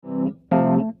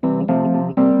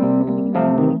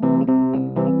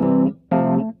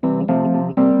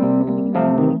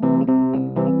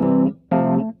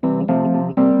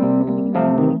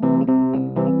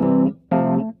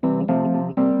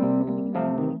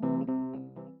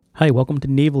Hi, welcome to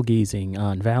Navel Gazing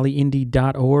on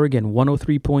valleyindy.org and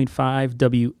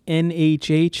 103.5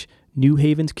 WNHH, New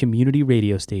Haven's community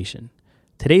radio station.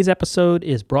 Today's episode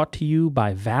is brought to you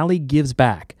by Valley Gives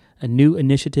Back, a new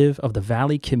initiative of the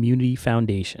Valley Community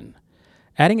Foundation.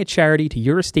 Adding a charity to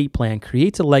your estate plan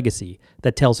creates a legacy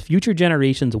that tells future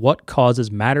generations what causes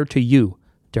matter to you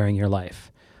during your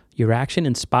life. Your action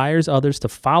inspires others to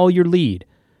follow your lead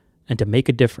and to make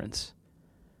a difference.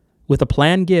 With a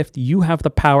planned gift, you have the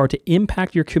power to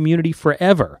impact your community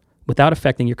forever without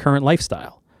affecting your current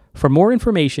lifestyle. For more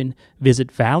information, visit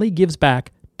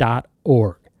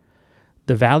valleygivesback.org.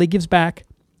 The Valley Gives Back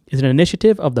is an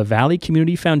initiative of the Valley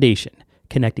Community Foundation,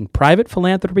 connecting private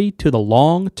philanthropy to the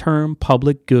long-term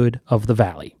public good of the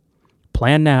Valley.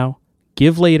 Plan now,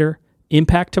 give later,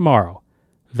 impact tomorrow.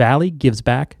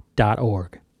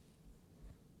 valleygivesback.org.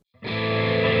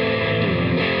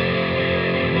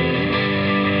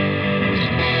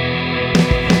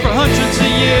 Hundreds of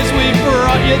years we've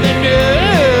brought you the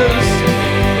news.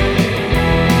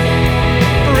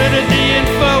 Printed the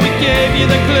info, we gave you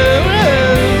the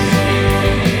clues.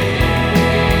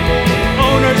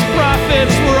 Owners'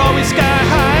 profits were always sky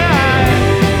high.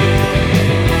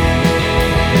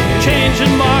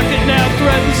 Changing market now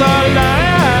threatens our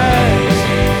lives.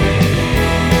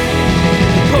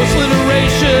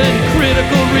 Post-literation,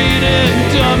 critical reading,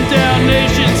 dumbed down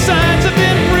nation, signs of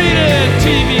inbreeding,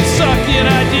 TV sucking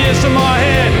ideas from our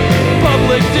head,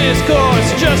 public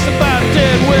discourse just about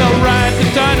dead. We'll ride the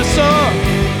dinosaur,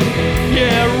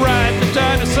 yeah, ride the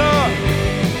dinosaur.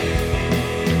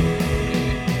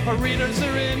 Our readers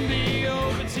are in the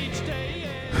opens each day.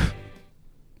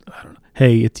 I don't know.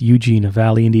 Hey, it's Eugene of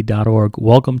valleyindy.org.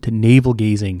 Welcome to Navel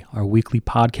Gazing, our weekly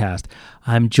podcast.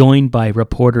 I'm joined by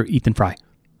reporter Ethan Fry.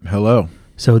 Hello.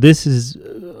 So this is,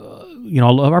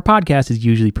 our podcast is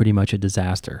usually pretty much a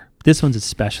disaster. This one's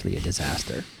especially a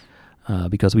disaster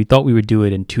because we thought we would do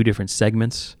it in two different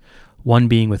segments. One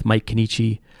being with Mike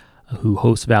Kenichi, who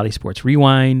hosts Valley Sports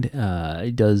Rewind.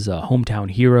 He does Hometown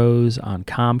Heroes on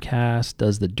Comcast,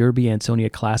 does the Derby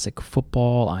Ansonia Classic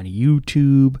Football on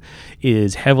YouTube,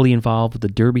 is heavily involved with the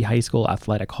Derby High School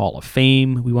Athletic Hall of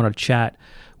Fame. We wanted to chat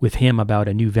with him about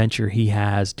a new venture he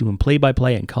has, doing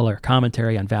play-by-play and color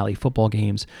commentary on Valley football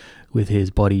games with his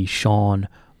buddy Sean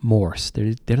Morse.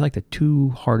 They're like the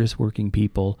two hardest working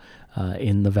people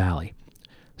in the Valley.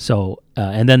 So,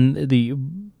 and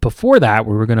then before that,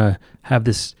 we were going to have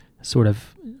this sort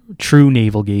of true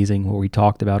navel gazing where we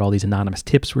talked about all these anonymous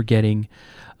tips we're getting,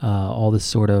 all this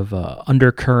sort of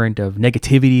undercurrent of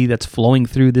negativity that's flowing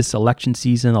through this election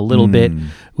season a little bit,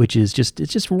 which is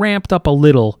it's just ramped up a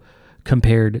little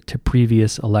compared to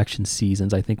previous election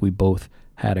seasons. I think we both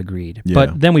had agreed. Yeah.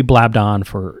 But then we blabbed on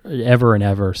for ever and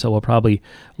ever, so we'll probably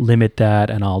limit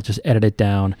that, and I'll just edit it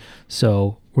down.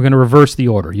 So we're going to reverse the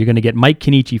order. You're going to get Mike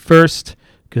Kenichi first,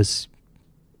 because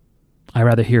I'd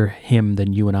rather hear him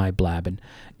than you and I blabbing.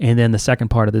 And then the second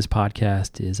part of this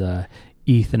podcast is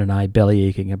Ethan and I belly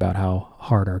aching about how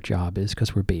hard our job is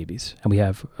because we're babies, and we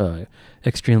have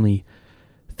extremely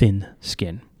thin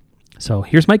skin. So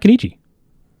here's Mike Kenichi.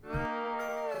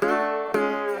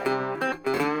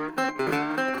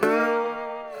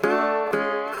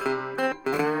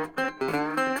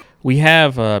 We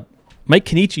have Mike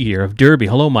Kenichi here of Derby.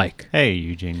 Hello, Mike. Hey,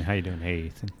 Eugene. How you doing? Hey,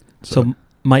 Ethan. So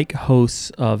Mike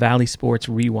hosts Valley Sports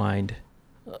Rewind,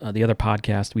 the other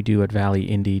podcast we do at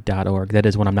valleyindy.org. That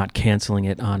is when I'm not canceling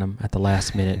it on him at the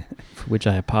last minute, for which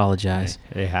I apologize.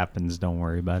 It happens. Don't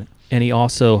worry about it. And he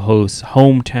also hosts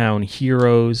Hometown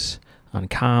Heroes on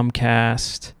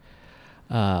Comcast.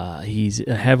 He's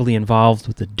heavily involved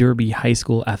with the Derby High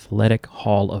School Athletic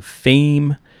Hall of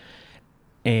Fame.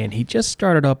 And he just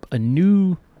started up a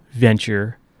new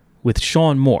venture with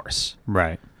Sean Morse.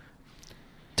 Right.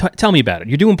 Tell me about it.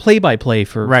 You're doing play-by-play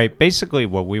for... Right. Basically,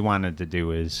 what we wanted to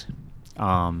do is,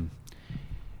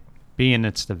 being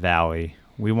it's the Valley,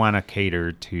 we want to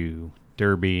cater to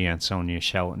Derby, Ansonia,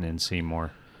 Shelton, and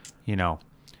Seymour. You know,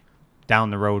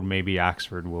 down the road, maybe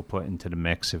Oxford we'll put into the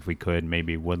mix if we could,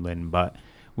 maybe Woodland. But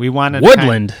we wanted...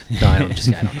 Woodland? I don't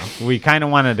know. We kind of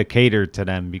wanted to cater to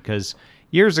them because...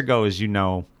 Years ago, as you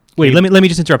know... Wait, let me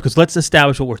just interrupt, because let's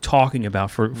establish what we're talking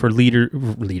about for readers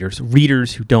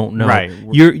who don't know. Right.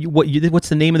 What's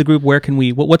the name of the group? Where can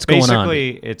we... What's going on?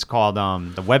 Basically, it's called...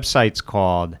 the website's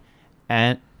called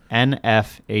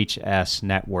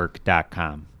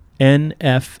nfhsnetwork.com.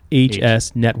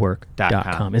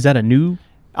 nfhsnetwork.com. Is that a new...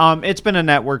 It's been a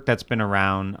network that's been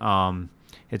around.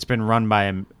 It's been run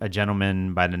by a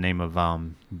gentleman by the name of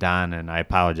Don, and I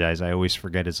apologize. I always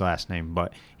forget his last name.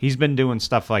 But he's been doing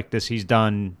stuff like this. He's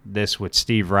done this with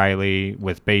Steve Riley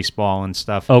with baseball and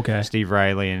stuff. Okay. Steve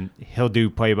Riley, and he'll do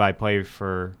play-by-play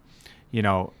for,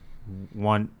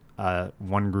 one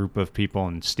group of people,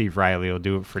 and Steve Riley will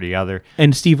do it for the other.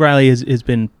 And Steve Riley has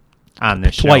been On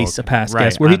this twice show. a past Right,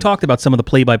 guest where he talked about some of the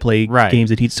play-by-play games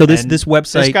that he's. So this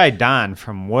website. This guy Don,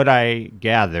 from what I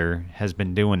gather, has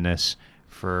been doing this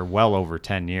for well over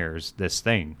 10 years. This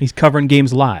thing, he's covering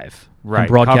games live, right? And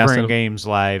broadcasting Covering games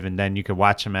live, and then you could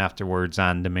watch them afterwards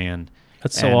on demand.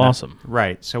 That's so awesome,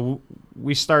 right? So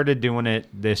we started doing it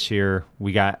this year.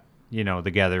 We got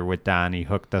together with Don. He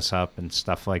hooked us up and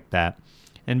stuff like that.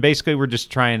 And basically, we're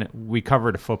just we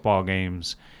cover the football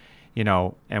games,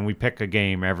 and we pick a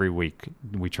game every week.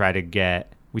 We try to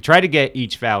get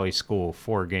each Valley school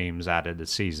 4 games out of the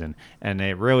season, and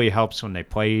it really helps when they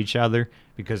play each other,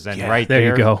 because then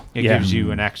there you go. It gives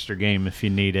you an extra game if you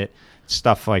need it,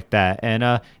 stuff like that. And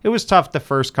it was tough the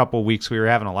first couple of weeks. We were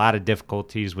having a lot of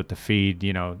difficulties with the feed.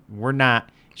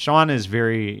 Sean is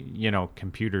very,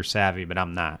 computer savvy, but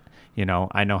I'm not.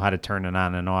 I know how to turn it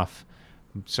on and off.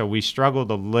 So we struggled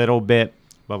a little bit,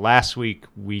 but last week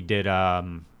we did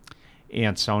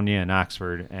Ansonia and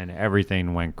Oxford, and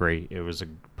everything went great. It was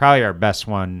probably our best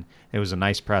one. It was a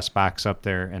nice press box up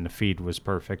there, and the feed was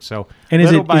perfect. So, and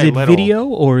is it video,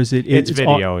 or is it? It's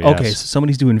video. Yes. Okay, so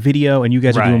somebody's doing video, and you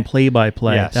guys are doing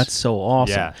play-by-play. Yes. That's so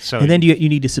awesome. Yeah. So, and then you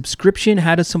need a subscription.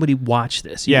 How does somebody watch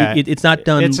this? It's not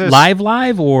done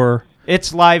live, or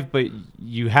it's live, but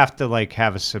you have to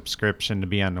have a subscription to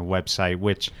be on the website.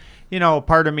 Which,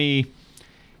 part of me.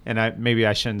 And maybe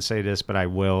I shouldn't say this, but I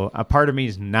will. A part of me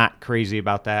is not crazy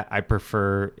about that. I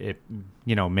prefer it,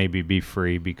 maybe be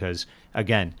free, because,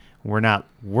 again,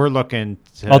 we're looking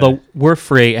to... Although we're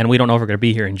free, and we don't know if we're going to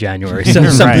be here in January. So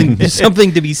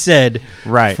something to be said.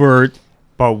 Right.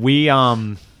 But we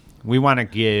want to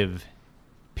give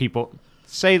people...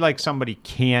 Say, somebody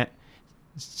can't...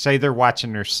 Say they're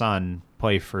watching their son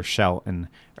play for Shelton,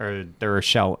 or they're a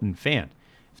Shelton fan.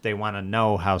 If they want to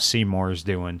know how Seymour's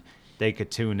doing... They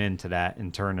could tune into that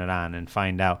and turn it on and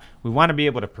find out. We want to be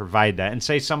able to provide that. And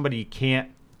say somebody can't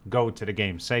go to the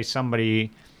game. Say somebody,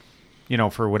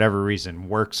 for whatever reason,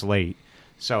 works late.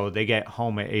 So they get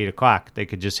home at 8 o'clock. They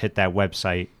could just hit that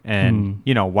website and,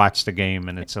 watch the game,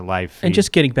 and it's a live feed. And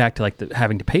just getting back to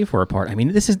having to pay for a part. I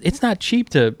mean, it's not cheap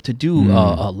to do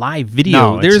a live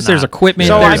video. No, there's equipment.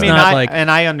 So, there's and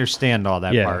I understand all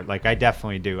that part. I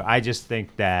definitely do. I just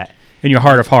think that... In your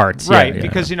heart of hearts. Right,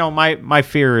 because, my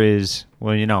fear is,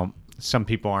 some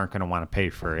people aren't going to want to pay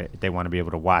for it. They want to be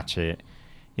able to watch it,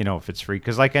 if it's free.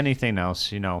 Because like anything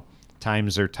else,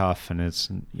 times are tough, and it's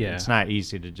not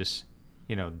easy to just,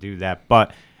 do that.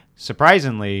 But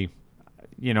surprisingly,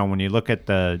 when you look at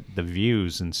the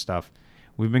views and stuff,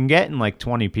 we've been getting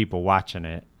 20 people watching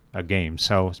it a game.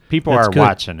 So people are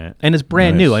watching it. And it's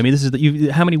brand new. I mean, this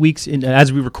is how many weeks in,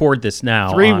 as we record this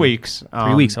now? 3 weeks.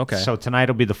 3 weeks, okay. So tonight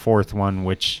will be the 4th one,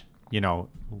 which, it'll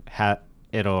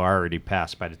already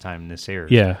pass by the time this airs.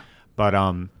 Yeah. But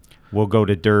we'll go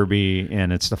to Derby,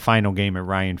 and it's the final game at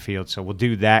Ryan Field. So we'll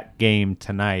do that game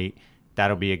tonight.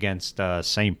 That'll be against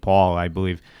St. Paul, I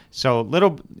believe.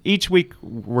 So each week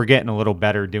we're getting a little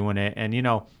better doing it. And,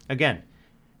 again,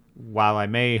 while I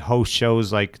may host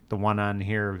shows like the one on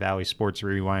here, Valley Sports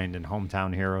Rewind and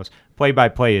Hometown Heroes,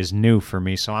 play-by-play is new for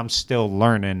me, so I'm still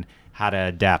learning how to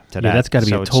adapt to that. Yeah, that's got to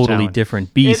be a totally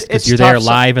different beast, because you're tough, there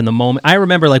live in the moment. I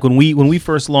remember when we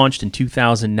first launched in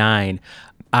 2009,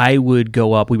 I would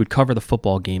go up. We would cover the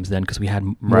football games then because we had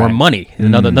more money.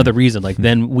 Another reason.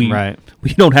 Then we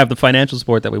don't have the financial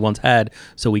support that we once had,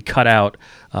 so we cut out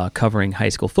covering high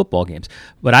school football games.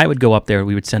 But I would go up there.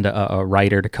 We would send a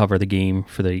writer to cover the game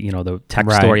for the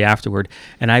tech story afterward,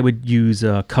 and I would use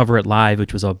Cover It Live,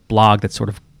 which was a blog that's sort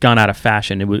of gone out of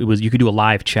fashion. It was you could do a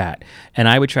live chat, and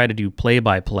I would try to do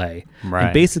play-by-play. Right.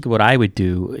 And basically, what I would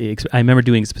do, I remember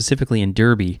doing specifically in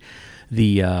Derby.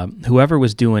 The whoever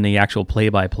was doing the actual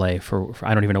play-by-play for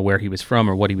I don't even know where he was from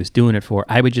or what he was doing it for,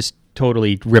 I would just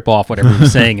totally rip off whatever he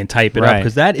was saying and type it up,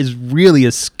 because that is really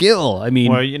a skill. I mean,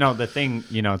 well, the thing,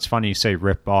 it's funny you say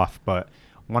rip off, but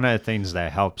one of the things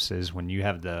that helps is when you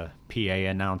have the PA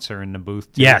announcer in the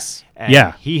booth. Too, yes.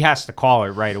 And he has to call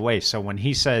it right away. So when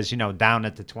he says, down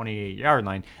at the 28-yard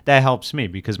line, that helps me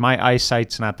because my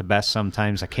eyesight's not the best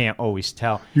sometimes. I can't always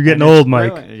tell. You're getting old,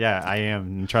 Mike. Yeah, I am.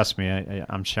 And trust me,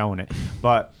 I'm showing it.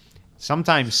 But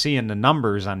sometimes seeing the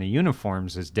numbers on the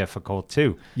uniforms is difficult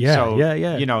too. Yeah, so,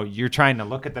 yeah. You're trying to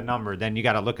look at the number, then you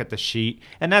got to look at the sheet.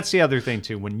 And that's the other thing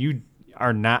too. When you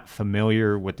are not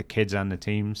familiar with the kids on the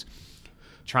teams,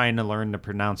 trying to learn to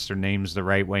pronounce their names the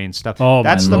right way and stuff. Oh,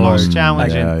 That's my the Lord. most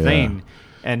challenging Yeah. thing.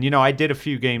 And, I did a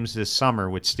few games this summer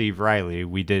with Steve Riley.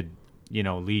 We did,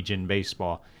 Legion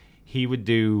baseball. He would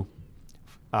do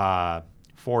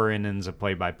 4 innings of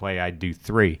play-by-play. I'd do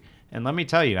 3. And let me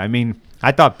tell you,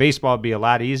 I thought baseball would be a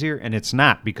lot easier, and it's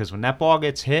not, because when that ball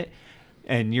gets hit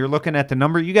and you're looking at the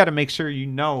number, you got to make sure you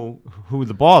know who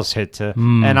the ball's hit to.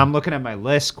 And I'm looking at my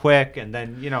list quick, and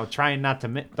then, trying not to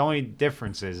the only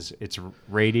difference is it's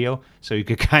radio, so you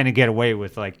could kind of get away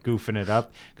with, like, goofing it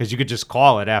up, because you could just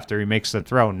call it after he makes the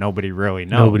throw. Nobody really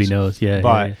knows. Nobody knows. Yeah.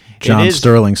 But yeah. John it is,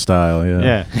 Sterling style,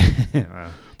 yeah.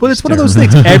 Yeah. But it's one of those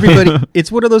things.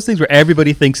 It's one of those things where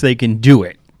everybody thinks they can do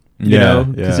it. You know,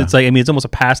 because it's like, it's almost a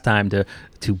pastime to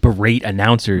berate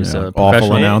announcers. Yeah,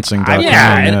 professional- awfulannouncing.com.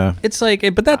 Yeah, and Yeah. it's like,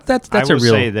 but that's I a will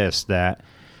real. say this, that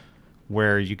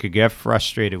where you could get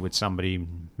frustrated with somebody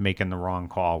making the wrong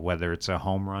call, whether it's a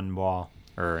home run ball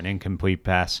or an incomplete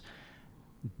pass.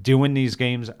 Doing these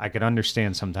games, I could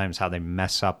understand sometimes how they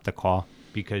mess up the call,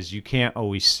 because you can't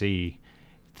always see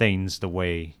things the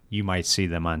way you might see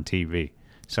them on TV.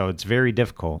 So it's very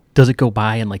difficult. Does it go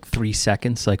by in like 3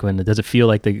 seconds? Like does it feel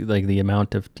like the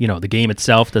amount of the game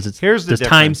itself? Does the time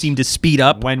difference. seem to speed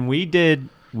up? When we did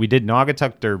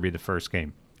Naugatuck Derby the first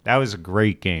game. That was a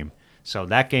great game. So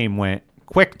that game went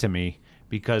quick to me,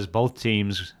 because both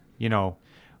teams,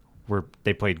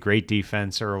 they played great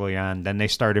defense early on. Then they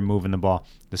started moving the ball.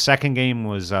 The second game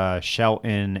was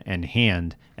Shelton and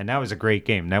Hand, and that was a great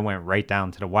game. That went right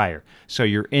down to the wire. So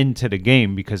you're into the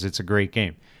game because it's a great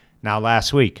game. Now,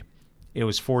 last week, it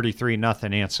was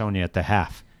 43-0 Ansonia at the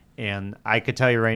half. And I could tell you right